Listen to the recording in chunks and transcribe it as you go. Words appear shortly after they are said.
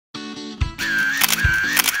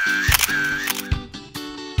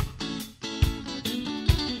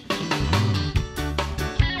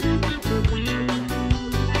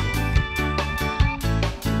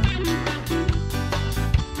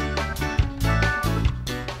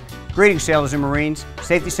Greetings, sailors and Marines.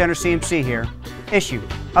 Safety Center CMC here. Issue: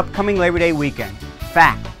 upcoming Labor Day weekend.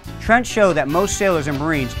 Fact: trends show that most sailors and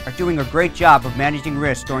Marines are doing a great job of managing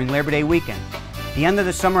risks during Labor Day weekend. The end of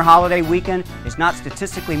the summer holiday weekend is not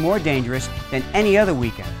statistically more dangerous than any other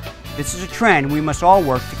weekend. This is a trend we must all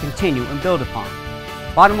work to continue and build upon.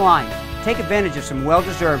 Bottom line, take advantage of some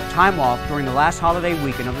well-deserved time off during the last holiday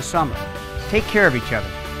weekend of the summer. Take care of each other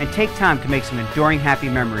and take time to make some enduring happy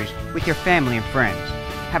memories with your family and friends.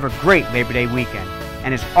 Have a great Labor Day weekend.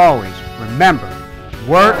 And as always, remember,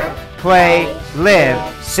 work, play, live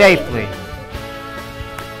safely.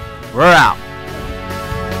 We're out.